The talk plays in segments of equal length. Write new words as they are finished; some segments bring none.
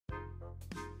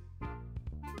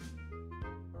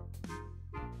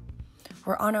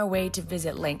We're on our way to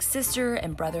visit Lank's sister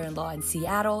and brother-in-law in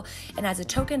Seattle, and as a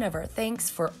token of our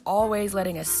thanks for always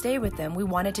letting us stay with them, we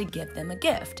wanted to give them a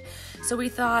gift. So we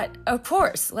thought, of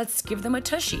course, let's give them a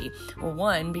tushy. Well,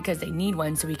 one, because they need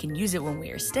one so we can use it when we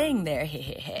are staying there,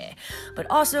 but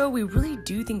also we really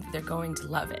do think that they're going to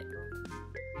love it.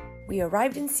 We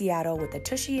arrived in Seattle with a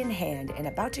tushy in hand and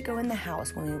about to go in the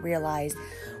house when we realized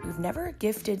we've never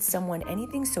gifted someone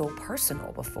anything so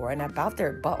personal before and about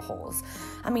their buttholes.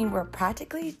 I mean, we're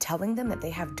practically telling them that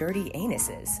they have dirty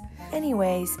anuses.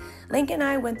 Anyways, Lank and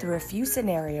I went through a few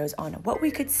scenarios on what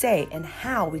we could say and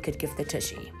how we could gift the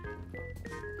tushy.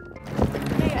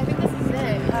 Hey, I think this is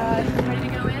it. Ready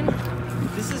to go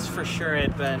in? This is for sure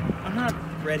it, but I'm not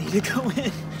ready to go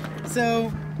in. So,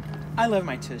 I love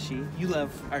my tushy. You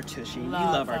love our tushy. You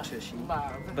love our tushy.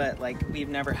 Love. But like we've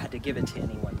never had to give it to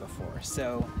anyone before.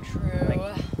 So True.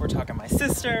 Like we're talking my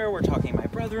sister, we're talking my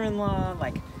brother-in-law.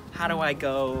 Like how do I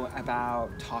go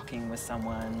about talking with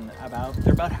someone about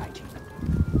their butt hygiene?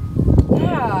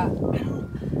 Yeah,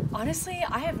 honestly,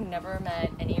 I have never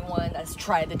met anyone that's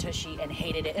tried the tushy and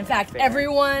hated it. In fact,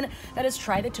 everyone that has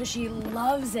tried the tushy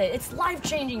loves it. It's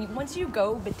life-changing. Once you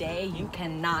go bidet, you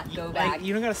cannot go back. Like,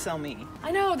 you don't gotta sell me.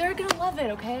 I know, they're gonna love it,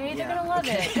 okay? They're gonna love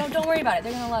okay. it. Don't worry about it,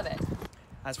 they're gonna love it.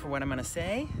 As for what I'm gonna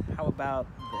say, how about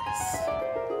this?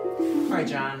 All right,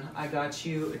 John, I got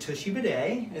you a TUSHY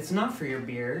Bidet. It's not for your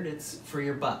beard, it's for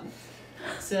your butt.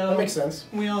 So that makes sense.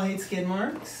 We all hate skid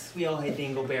marks. We all hate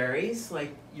dingleberries.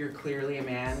 Like, you're clearly a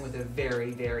man with a very,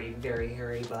 very, very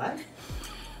hairy butt.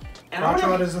 And Crotch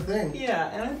rot is a thing. Yeah,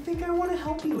 and I think I want to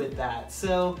help you with that.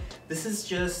 So this is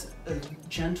just a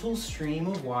gentle stream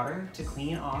of water to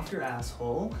clean off your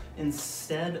asshole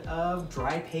instead of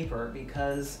dry paper,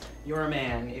 because you're a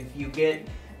man. If you get,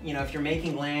 if you're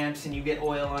making lamps and you get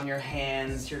oil on your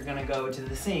hands, you're gonna go to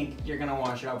the sink, you're gonna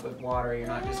wash it up with water, you're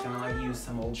not just gonna use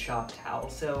some old shop towel.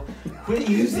 So quit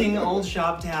using old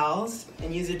shop towels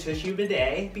and use a TUSHY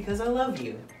Bidet because I love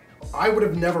you. I would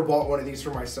have never bought one of these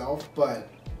for myself, but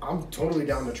I'm totally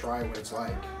down to try what it's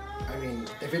like. I mean,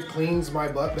 if it cleans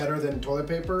my butt better than toilet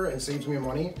paper and saves me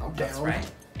money, I'm down. That's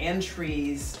right. And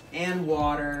trees, and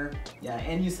water, yeah,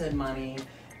 and you said money,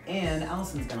 and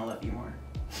Allison's gonna love you more.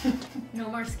 No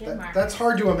more skin marks. That's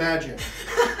hard to imagine,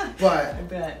 but I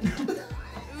bet.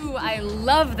 Ooh, I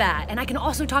love that. And I can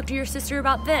also talk to your sister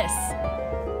about this.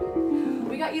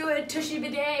 We got you a TUSHY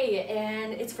Bidet,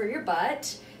 and it's for your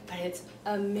butt, but it's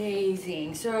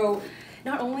amazing. So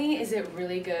not only is it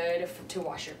really good to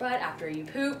wash your butt after you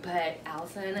poop, but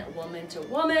Allison, woman to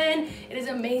woman, it is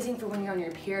amazing for when you're on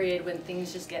your period, when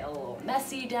things just get a little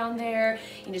messy down there.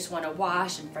 You just want to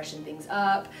wash and freshen things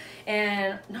up.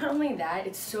 And not only that,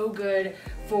 it's so good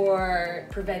for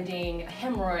preventing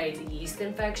hemorrhoids, yeast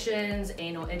infections,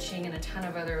 anal itching, and a ton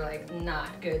of other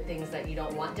not good things that you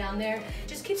don't want down there. It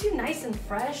just keeps you nice and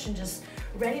fresh and just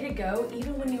ready to go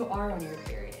even when you are on your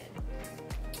period.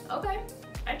 Okay,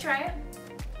 I'd try it.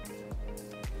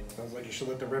 sounds like you should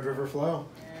let the Red River flow.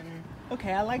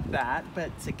 Okay, I like that,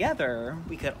 but together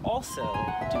we could also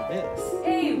do this.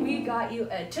 Hey, we got you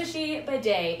a TUSHY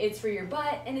Bidet. It's for your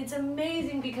butt, and it's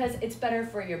amazing because it's better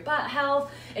for your butt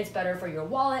health, it's better for your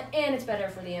wallet, and it's better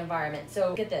for the environment.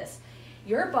 So get this.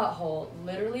 Your butthole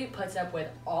literally puts up with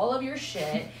all of your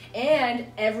shit and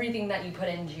everything that you put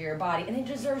into your body, and it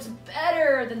deserves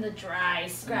better than the dry,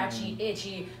 scratchy,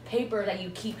 itchy paper that you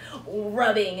keep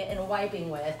rubbing and wiping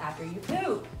with after you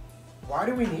poop. Why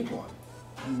do we need one?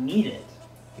 You need it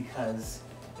because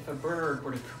if a bird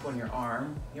were to poop on your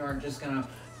arm, you aren't just gonna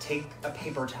take a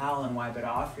paper towel and wipe it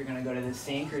off. You're gonna go to the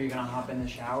sink or you're gonna hop in the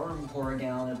shower and pour a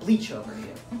gallon of bleach over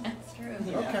you. That's true.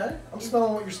 Yeah. Okay, I'm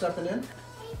smelling what you're stepping in.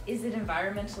 Is it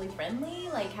environmentally friendly?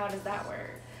 Like, how does that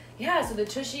work? Yeah, so the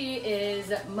TUSHY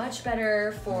is much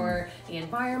better for the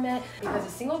environment because a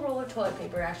single roll of toilet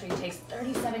paper actually takes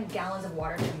 37 gallons of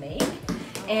water to make.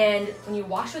 And when you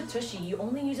wash with TUSHY, you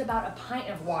only use about a pint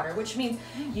of water, which means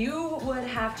you would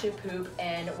have to poop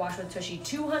and wash with TUSHY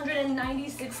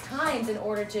 296 times in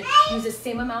order to use the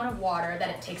same amount of water that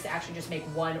it takes to actually just make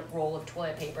one roll of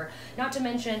toilet paper. Not to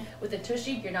mention, with the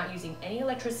TUSHY, you're not using any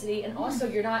electricity, and also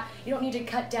you don't need to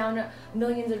cut down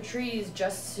millions of trees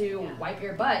just to wipe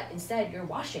your butt. Instead, you're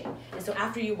washing. And so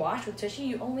after you wash with TUSHY,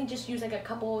 you only just use like a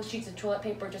couple sheets of toilet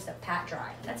paper just to pat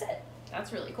dry. That's it.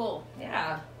 That's really cool.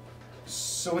 Yeah.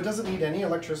 So it doesn't need any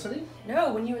electricity?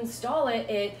 No, when you install it,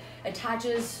 it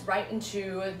attaches right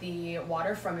into the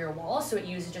water from your wall, so it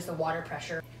uses just the water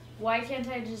pressure. Why can't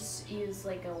I just use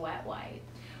like a wet wipe?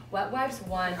 Wet wipes,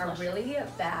 one, are really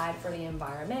bad for the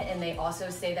environment, and they also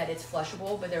say that it's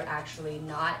flushable, but they're actually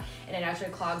not, and it actually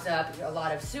clogs up a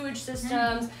lot of sewage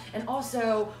systems, and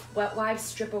also wet wipes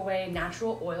strip away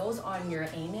natural oils on your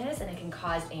anus, and it can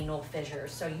cause anal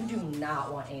fissures, so you do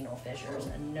not want anal fissures.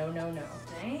 No, no, no.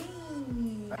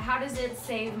 Dang. How does it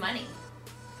save money?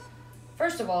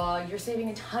 First of all, you're saving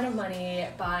a ton of money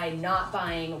by not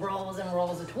buying rolls and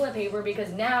rolls of toilet paper,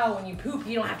 because now when you poop,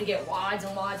 you don't have to get wads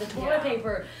and wads of toilet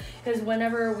paper. Because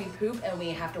whenever we poop and we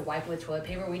have to wipe with toilet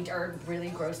paper, we are really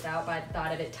grossed out by the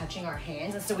thought of it touching our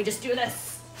hands, and so we just do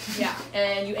this. Yeah,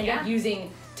 and you end up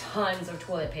using tons of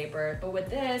toilet paper. But with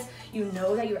this, you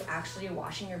know that you're actually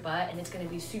washing your butt, and it's going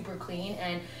to be super clean,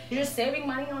 and you're just saving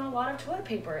money on a lot of toilet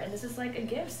paper, and this is like a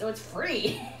gift, so it's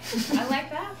free. I like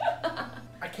that.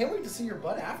 I can't wait to see your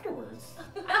butt afterwards.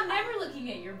 I'm never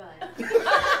looking at your butt.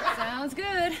 Sounds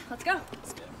good. Let's go.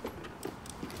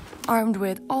 Armed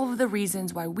with all of the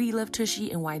reasons why we love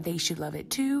Tushy and why they should love it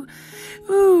too.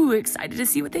 Ooh, excited to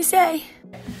see what they say.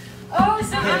 Oh,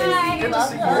 so hi. Good to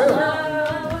see you.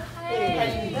 Hello.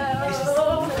 Hey.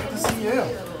 Hello. Good to see you.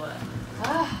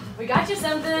 We got you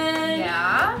something.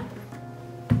 Yeah?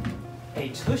 A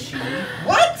Tushy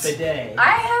What? Bidet.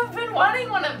 I have been wanting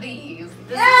one of these.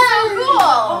 This is so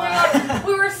Oh cool. my God.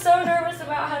 We were so nervous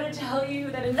about how to tell you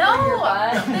that it's for your No,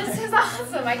 butt. this is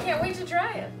awesome. I can't wait to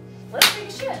try it. Let's take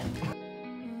a shit.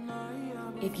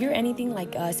 If you're anything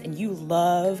like us and you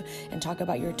love and talk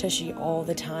about your Tushy all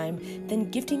the time, then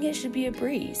gifting it should be a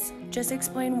breeze. Just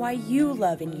explain why you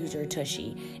love and use your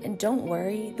Tushy, and don't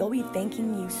worry, they'll be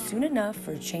thanking you soon enough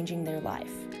for changing their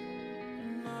life.